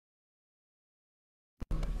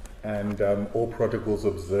and all protocols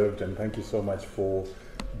observed, and thank you so much for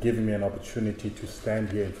giving me an opportunity to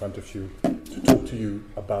stand here in front of you to talk to you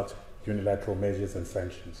about unilateral measures and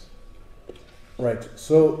sanctions. Right,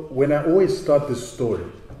 so when I always start this story,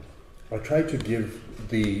 I try to give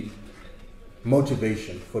the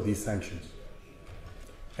motivation for these sanctions.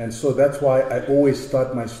 And so that's why I always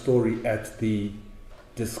start my story at the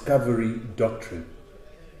discovery doctrine.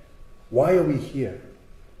 Why are we here?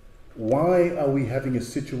 Why are we having a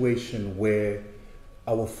situation where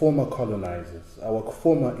our former colonizers, our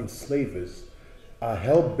former enslavers, are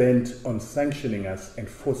hell-bent on sanctioning us and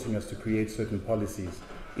forcing us to create certain policies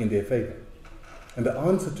in their favor? And the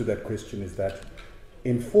answer to that question is that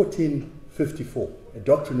in 1454, a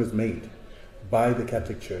doctrine was made by the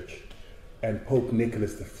Catholic Church and Pope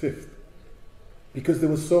Nicholas V, because there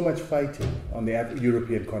was so much fighting on the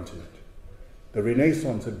European continent. The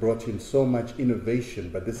Renaissance had brought in so much innovation,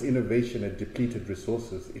 but this innovation had depleted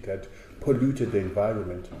resources. It had polluted the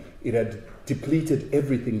environment. It had depleted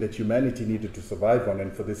everything that humanity needed to survive on.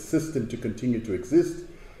 And for this system to continue to exist,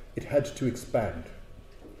 it had to expand.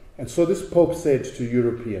 And so this Pope said to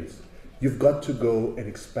Europeans, you've got to go and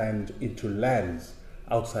expand into lands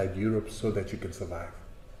outside Europe so that you can survive.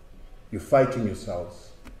 You're fighting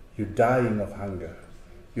yourselves. You're dying of hunger.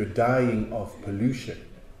 You're dying of pollution.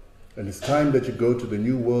 And it's time that you go to the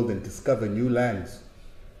new world and discover new lands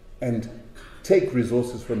and take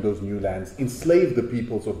resources from those new lands, enslave the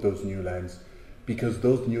peoples of those new lands, because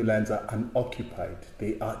those new lands are unoccupied.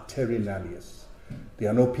 They are terra nullius. There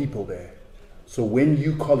are no people there. So when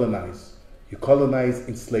you colonize,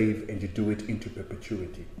 enslave, and you do it into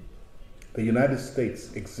perpetuity. The United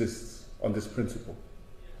States exists on this principle.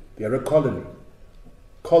 They are a colony,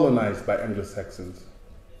 colonized by Anglo-Saxons.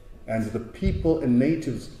 And the people and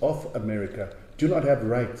natives of America do not have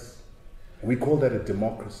rights. We call that a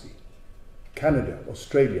democracy. Canada,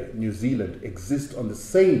 Australia, New Zealand exist on the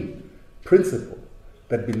same principle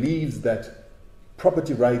that believes that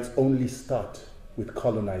property rights only start with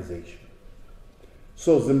colonization.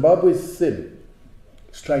 So Zimbabwe's sin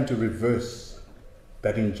is trying to reverse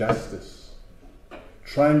that injustice,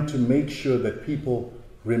 trying to make sure that people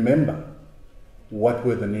remember what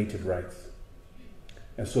were the native rights.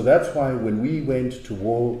 And so that's why when we went to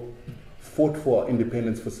war, fought for our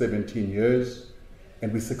independence for 17 years,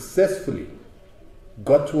 and we successfully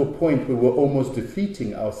got to a point where we were almost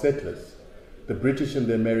defeating our settlers, the British and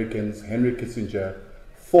the Americans, Henry Kissinger,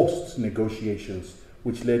 forced negotiations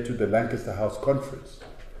which led to the Lancaster House Conference.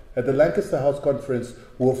 At the Lancaster House Conference,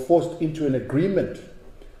 we were forced into an agreement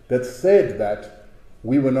that said that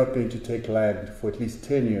we were not going to take land for at least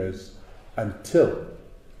 10 years until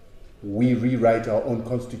we rewrite our own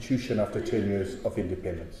constitution after 10 years of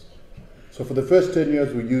independence. So for the first 10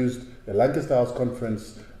 years, we used the Lancaster House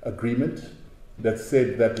Conference agreement that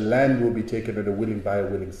said that land will be taken on a willing buyer,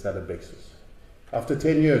 willing seller basis. After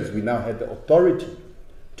 10 years, we now had the authority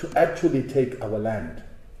to actually take our land.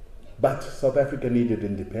 But South Africa needed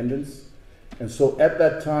independence. And so at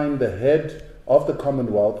that time, the head of the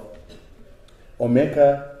Commonwealth,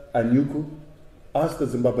 Omeka Anyuku, asked the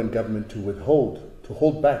Zimbabwean government to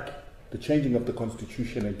hold back the changing of the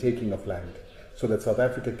constitution and taking of land so that South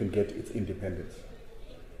Africa can get its independence.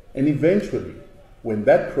 And eventually, when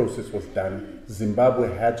that process was done,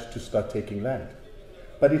 Zimbabwe had to start taking land.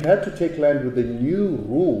 But it had to take land with the new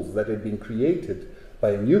rules that had been created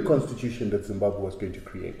by a new constitution that Zimbabwe was going to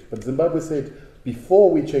create. But Zimbabwe said,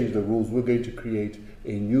 before we change the rules, we're going to create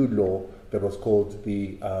a new law that was called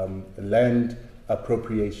the Land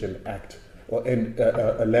Appropriation Act, or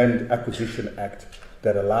a Land Acquisition Act,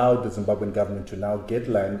 that allowed the Zimbabwean government to now get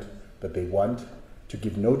land that they want, to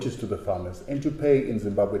give notice to the farmers, and to pay in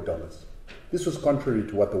Zimbabwe dollars. This was contrary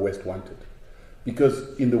to what the West wanted,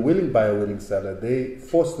 because in the willing buyer, willing seller, they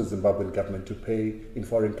forced the Zimbabwean government to pay in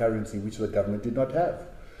foreign currency, which the government did not have.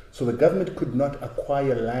 So the government could not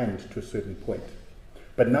acquire land to a certain point.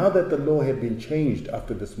 But now that the law had been changed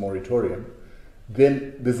after this moratorium,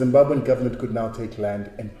 then the Zimbabwean government could now take land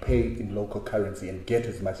and pay in local currency and get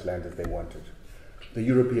as much land as they wanted. The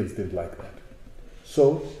Europeans didn't like that.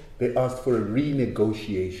 So they asked for a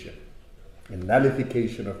renegotiation, a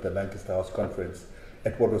nullification of the Lancaster House Conference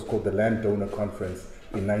at what was called the Landowner Conference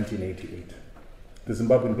in 1988. The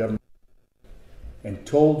Zimbabwean government and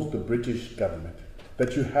told the British government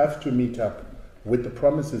that you have to meet up with the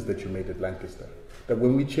promises that you made at Lancaster, that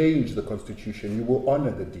when we change the constitution, you will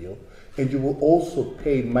honor the deal, and you will also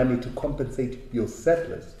pay money to compensate your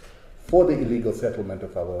settlers for the illegal settlement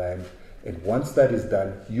of our land. And once that is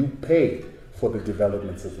done, you pay for the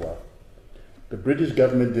developments as well. The British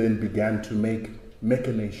government then began to make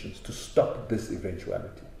machinations to stop this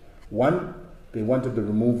eventuality. One they wanted the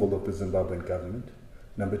removal of the Zimbabwean government.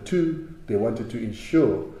 Number two, they wanted to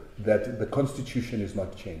ensure that the constitution is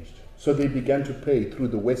not changed. So they began to pay through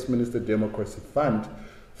the Westminster Democracy Fund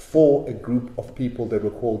for a group of people that were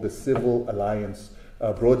called the Civil Alliance,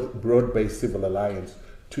 Broad-Based Civil Alliance,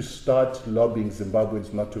 to start lobbying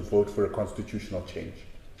Zimbabweans not to vote for a constitutional change.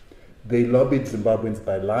 They lobbied Zimbabweans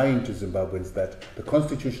by lying to Zimbabweans that the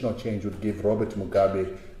constitutional change would give Robert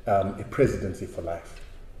Mugabe a presidency for life.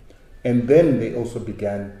 And then they also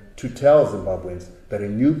began to tell Zimbabweans that a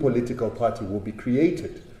new political party will be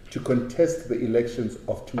created to contest the elections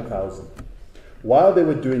of 2000. While they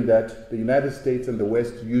were doing that, the United States and the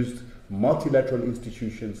West used multilateral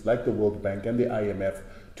institutions like the World Bank and the IMF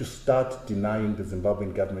to start denying the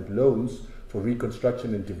Zimbabwean government loans for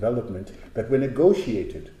reconstruction and development that were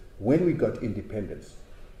negotiated when we got independence.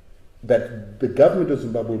 That the government of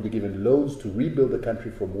Zimbabwe will be given loans to rebuild the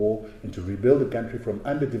country from war and to rebuild the country from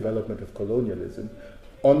underdevelopment of colonialism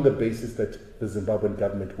on the basis that the Zimbabwean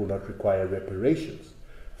government will not require reparations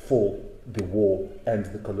for the war and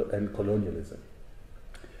colonialism.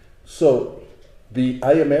 So the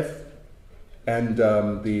IMF and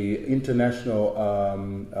the International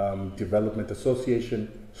Development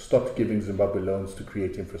Association stopped giving Zimbabwe loans to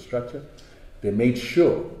create infrastructure. They made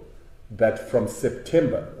sure that from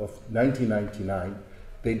September of 1999,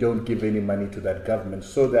 they don't give any money to that government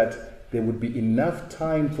so that there would be enough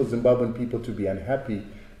time for Zimbabwean people to be unhappy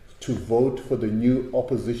to vote for the new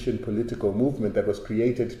opposition political movement that was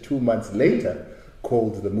created 2 months later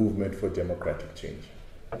called the Movement for Democratic Change.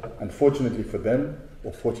 Unfortunately for them,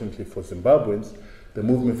 or fortunately for Zimbabweans, the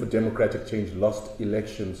Movement for Democratic Change lost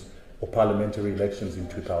elections or parliamentary elections in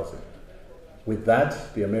 2000. With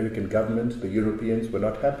that, the American government, the Europeans were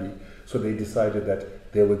not happy, so they decided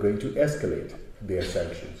that they were going to escalate their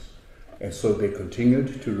sanctions. And so they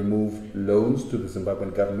continued to remove loans to the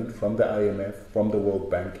Zimbabwean government from the IMF, from the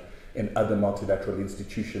World Bank, and other multilateral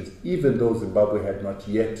institutions, even though Zimbabwe had not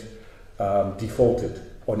yet defaulted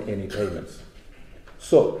on any payments.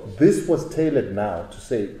 So this was tailored now to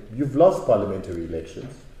say, you've lost parliamentary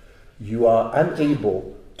elections, you are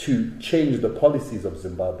unable to change the policies of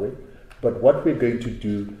Zimbabwe, but what we're going to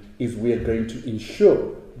do is we're going to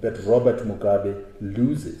ensure that Robert Mugabe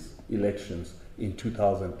loses elections in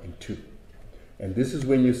 2002. And this is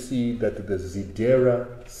when you see that the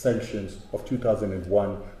Zidera sanctions of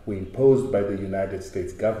 2001 were imposed by the United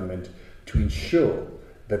States government to ensure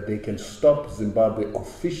that they can stop Zimbabwe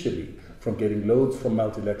officially from getting loans from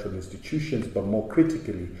multilateral institutions, but more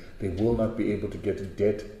critically, they will not be able to get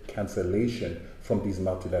debt cancellation from these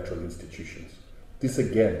multilateral institutions. This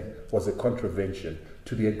again was a contravention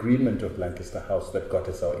to the agreement of Lancaster House that got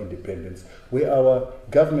us our independence, where our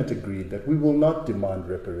government agreed that we will not demand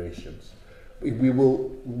reparations. We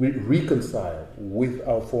will reconcile with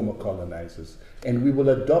our former colonizers, and we will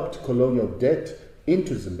adopt colonial debt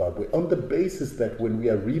into Zimbabwe on the basis that when we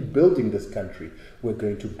are rebuilding this country, we're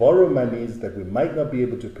going to borrow monies that we might not be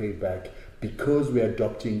able to pay back because we are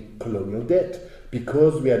adopting colonial debt,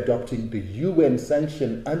 because we are adopting the UN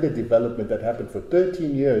sanction underdevelopment that happened for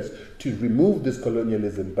 13 years to remove this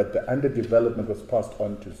colonialism, but the underdevelopment was passed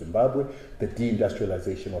on to Zimbabwe, the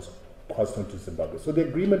deindustrialization was passed on to Zimbabwe. So the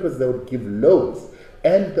agreement was they would give loans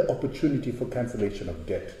and the opportunity for cancellation of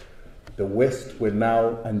debt. The West were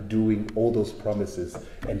now undoing all those promises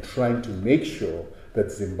and trying to make sure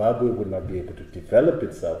that Zimbabwe would not be able to develop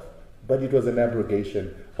itself, but it was an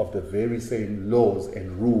abrogation of the very same laws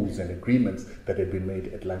and rules and agreements that had been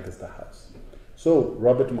made at Lancaster House. So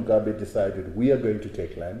Robert Mugabe decided, we are going to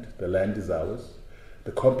take land, the land is ours.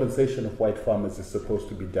 The compensation of white farmers is supposed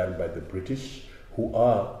to be done by the British, who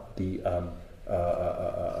are the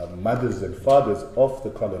mothers and fathers of the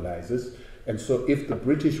colonizers. And so if the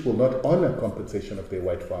British will not honor compensation of their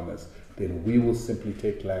white farmers, then we will simply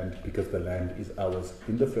take land because the land is ours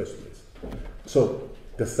in the first place. So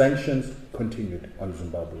the sanctions continued on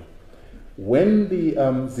Zimbabwe. When the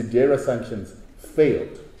Zidera sanctions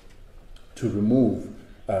failed to remove,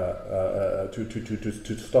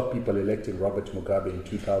 to stop people electing Robert Mugabe in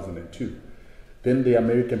 2002, then the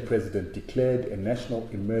American president declared a national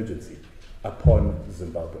emergency upon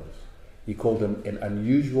Zimbabweans. He called them an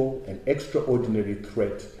unusual and extraordinary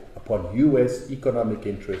threat upon US economic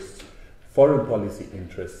interests, foreign policy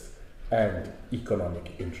interests, and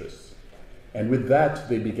economic interests. And with that,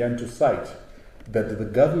 they began to cite that the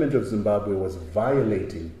government of Zimbabwe was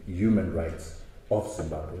violating human rights of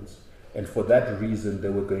Zimbabweans. And for that reason, they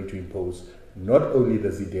were going to impose not only the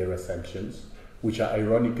Zidera sanctions, which are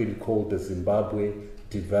ironically called the Zimbabwe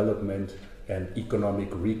Development and Economic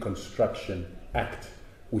Reconstruction Act,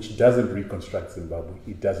 which doesn't reconstruct Zimbabwe.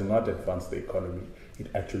 It does not advance the economy.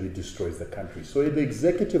 it actually destroys the country. So the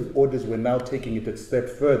executive orders were now taking it a step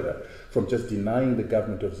further from just denying the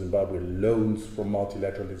government of Zimbabwe loans from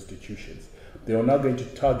multilateral institutions. They are now going to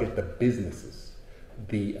target the businesses,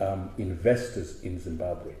 the investors in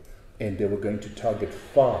Zimbabwe, and they were going to target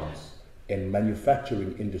farms and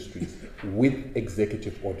manufacturing industries with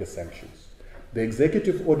executive order sanctions. The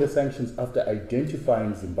executive order sanctions, after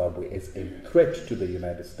identifying Zimbabwe as a threat to the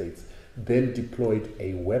United States, then deployed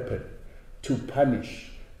a weapon to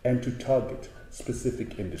punish and to target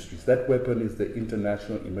specific industries. That weapon is the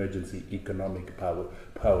International Emergency Economic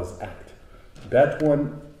Powers Act. That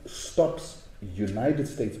one stops United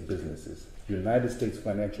States businesses, United States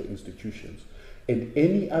financial institutions, and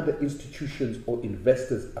any other institutions or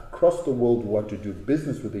investors across the world who want to do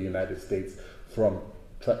business with the United States from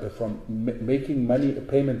making money,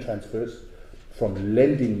 payment transfers, from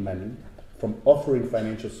lending money, from offering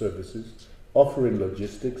financial services, offering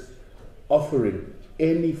logistics, offering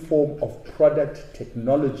any form of product,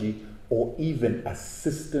 technology, or even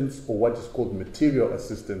assistance, or what is called material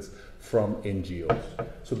assistance from NGOs.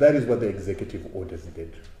 So that is what the executive orders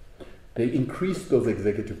did. They increased those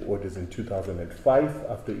executive orders in 2005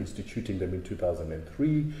 after instituting them in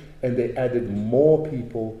 2003, and they added more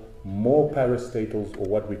people, more parastatals, or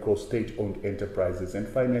what we call state-owned enterprises and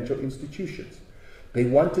financial institutions. They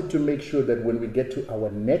wanted to make sure that when we get to our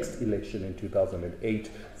next election in 2008,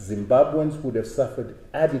 Zimbabweans would have suffered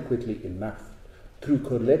adequately enough through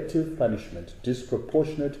collective punishment,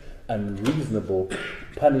 disproportionate, unreasonable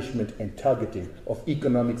punishment and targeting of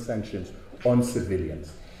economic sanctions on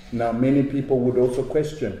civilians. Now, many people would also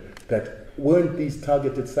question that weren't these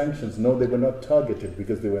targeted sanctions? No, they were not targeted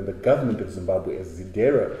because they were in the government of Zimbabwe, as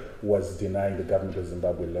Zidera was denying the government of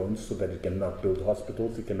Zimbabwe loans so that it cannot build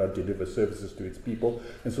hospitals, it cannot deliver services to its people,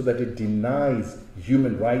 and so that it denies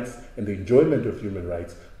human rights and the enjoyment of human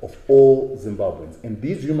rights of all Zimbabweans. And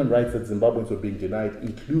these human rights that Zimbabweans were being denied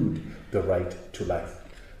include the right to life.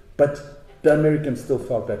 But the Americans still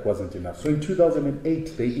felt that wasn't enough. So in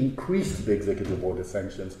 2008, they increased the executive order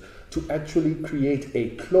sanctions to actually create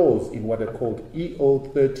a clause in what are called EO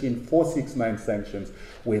 13469 sanctions,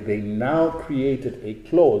 where they now created a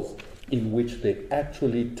clause in which they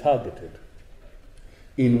actually targeted,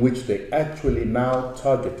 the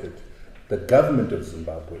government of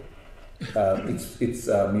Zimbabwe, its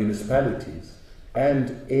municipalities,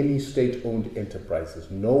 and any state-owned enterprises.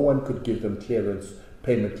 No one could give them clearance,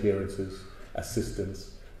 payment clearances,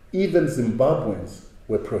 assistance. Even Zimbabweans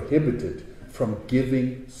were prohibited from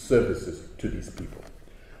giving services to these people.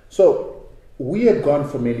 So we had gone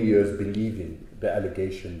for many years believing the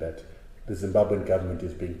allegation that the Zimbabwean government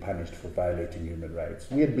is being punished for violating human rights.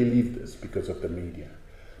 We had believed this because of the media.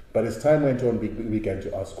 But as time went on, we began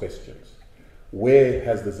to ask questions. Where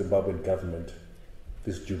has the Zimbabwean government,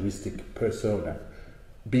 this juristic persona,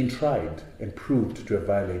 been tried and proved to have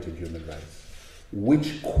violated human rights?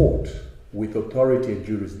 Which court with authority and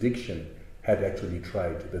jurisdiction had actually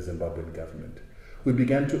tried the Zimbabwean government? We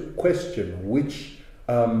began to question which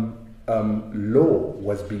law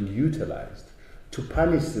was being utilized to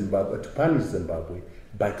punish Zimbabwe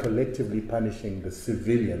by collectively punishing the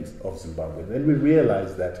civilians of Zimbabwe. Then we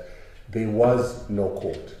realized that there was no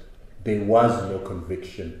court, there was no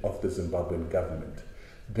conviction of the Zimbabwean government.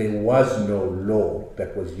 There was no law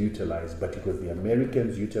that was utilized, but it was the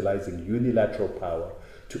Americans utilizing unilateral power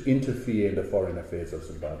to interfere in the foreign affairs of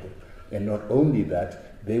Zimbabwe. And not only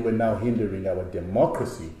that, they were now hindering our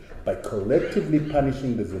democracy by collectively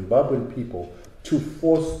punishing the Zimbabwean people to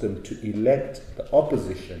force them to elect the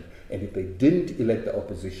opposition. And if they didn't elect the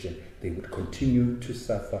opposition, they would continue to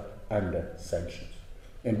suffer under sanctions.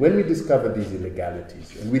 And when we discovered these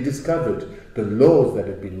illegalities, and we discovered the laws that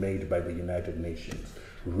had been made by the United Nations,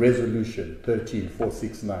 Resolution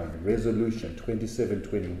 13469, Resolution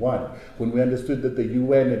 2721, when we understood that the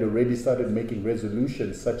UN had already started making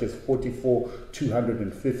resolutions such as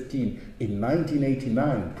 44215 in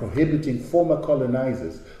 1989, prohibiting former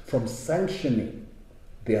colonizers from sanctioning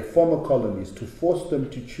their former colonies to force them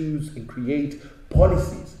to choose and create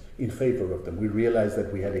policies in favor of them, we realized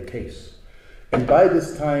that we had a case. And by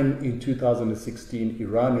this time in 2016,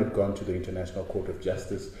 Iran had gone to the International Court of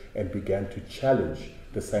Justice and began to challenge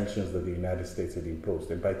the sanctions that the United States had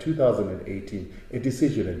imposed. And by 2018, a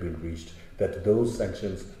decision had been reached that those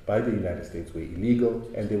sanctions by the United States were illegal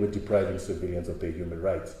and they were depriving civilians of their human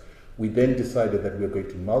rights. We then decided that we were going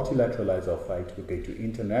to multilateralize our fight, we're going to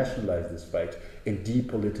internationalize this fight and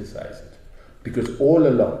depoliticize it. Because all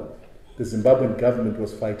along, the Zimbabwean government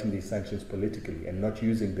was fighting these sanctions politically and not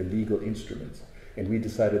using the legal instruments. And we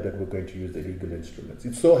decided that we're going to use the legal instruments.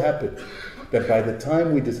 It so happened that by the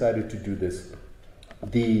time we decided to do this,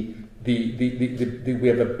 we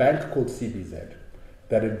have a bank called CBZ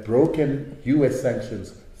that had broken US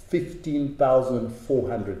sanctions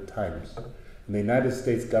 15,400 times. And the United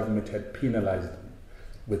States government had penalized them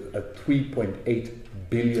with a $3.8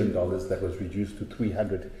 billion that was reduced to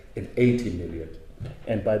 $380 million.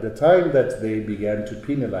 And by the time that they began to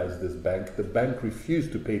penalize this bank, the bank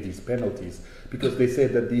refused to pay these penalties because they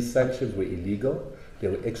said that these sanctions were illegal, they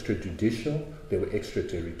were extrajudicial, they were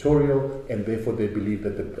extraterritorial, and therefore they believed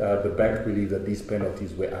that the bank believed that these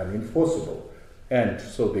penalties were unenforceable. And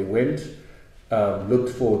so they went,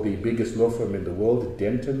 looked for the biggest law firm in the world,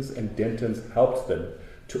 Dentons, and Dentons helped them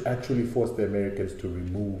to actually force the Americans to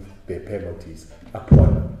remove their penalties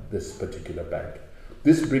upon this particular bank.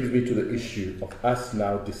 This brings me to the issue of us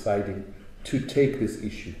now deciding to take this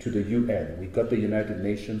issue to the UN. We got the United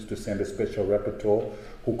Nations to send a special rapporteur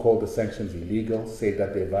who called the sanctions illegal, said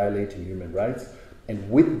that they're violating human rights. And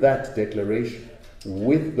with that declaration,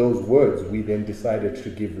 with those words, we then decided to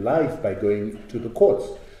give life by going to the courts.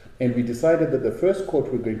 And we decided that the first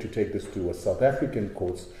court we're going to take this to was South African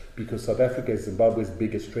courts, because South Africa is Zimbabwe's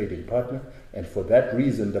biggest trading partner, and for that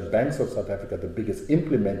reason, the banks of South Africa are the biggest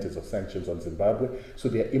implementers of sanctions on Zimbabwe, so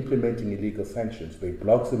they are implementing illegal sanctions. They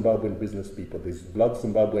block Zimbabwean business people, they block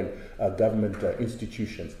Zimbabwean government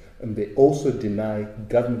institutions, and they also deny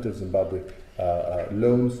government of Zimbabwe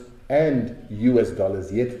loans and US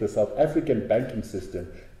dollars, yet the South African banking system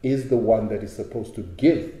is the one that is supposed to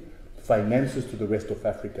give finances to the rest of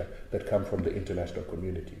Africa that come from the international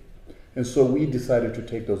community. And so we decided to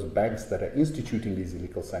take those banks that are instituting these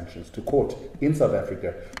illegal sanctions to court in South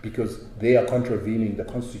Africa because they are contravening the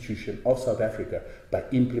constitution of South Africa by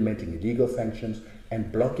implementing illegal sanctions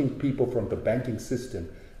and blocking people from the banking system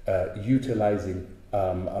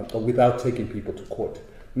without taking people to court.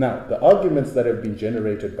 Now, the arguments that have been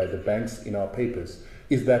generated by the banks in our papers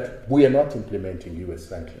is that we are not implementing US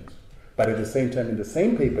sanctions. But at the same time, in the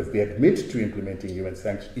same papers, they admit to implementing US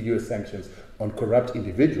sanctions on corrupt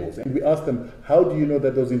individuals. And we ask them, how do you know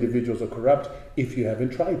that those individuals are corrupt if you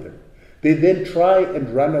haven't tried them? They then try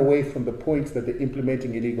and run away from the point that they're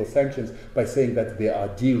implementing illegal sanctions by saying that they are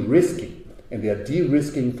de-risking. And they are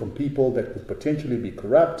de-risking from people that could potentially be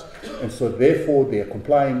corrupt. And so therefore, they are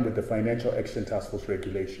complying with the Financial Action Task Force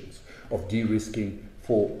regulations of de-risking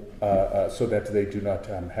so that they do not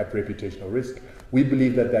have reputational risk. We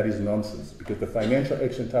believe that that is nonsense because the Financial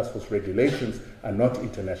Action Task Force regulations are not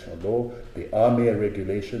international law. They are mere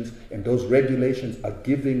regulations, and those regulations are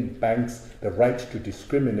giving banks the right to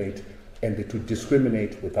discriminate, and to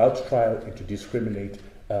discriminate without trial, and to discriminate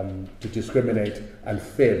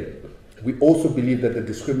unfairly. We also believe that the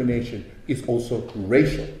discrimination is also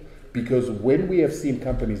racial because when we have seen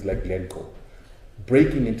companies like Glencore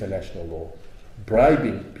breaking international law,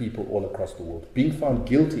 bribing people all across the world, being found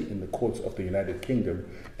guilty in the courts of the United Kingdom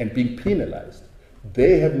and being penalized,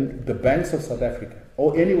 the banks of South Africa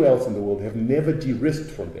or anywhere else in the world have never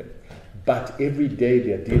de-risked from them. But every day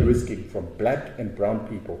they are de-risking from black and brown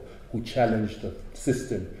people who challenge the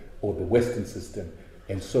system or the Western system.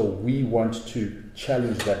 And so we want to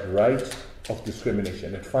challenge that right of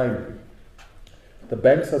discrimination. And finally, the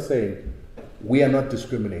banks are saying, we are not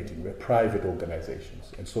discriminating, we're private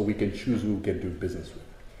organizations, and so we can choose who we can do business with.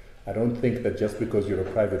 I don't think that just because you're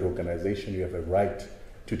a private organization, you have a right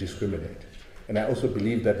to discriminate. And I also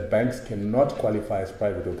believe that banks cannot qualify as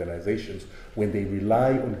private organizations when they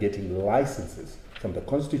rely on getting licenses from the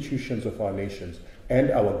constitutions of our nations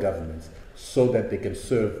and our governments so that they can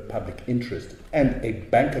serve public interest. And a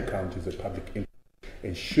bank account is a public interest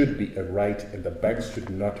and should be a right, and the banks should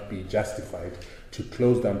not be justified to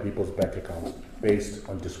close down people's bank accounts based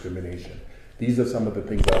on discrimination. These are some of the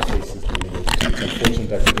things our case is dealing with. It's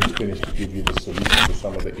unfortunate I couldn't finish to give you the solution to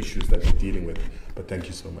some of the issues that we're dealing with, but thank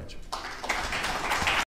you so much.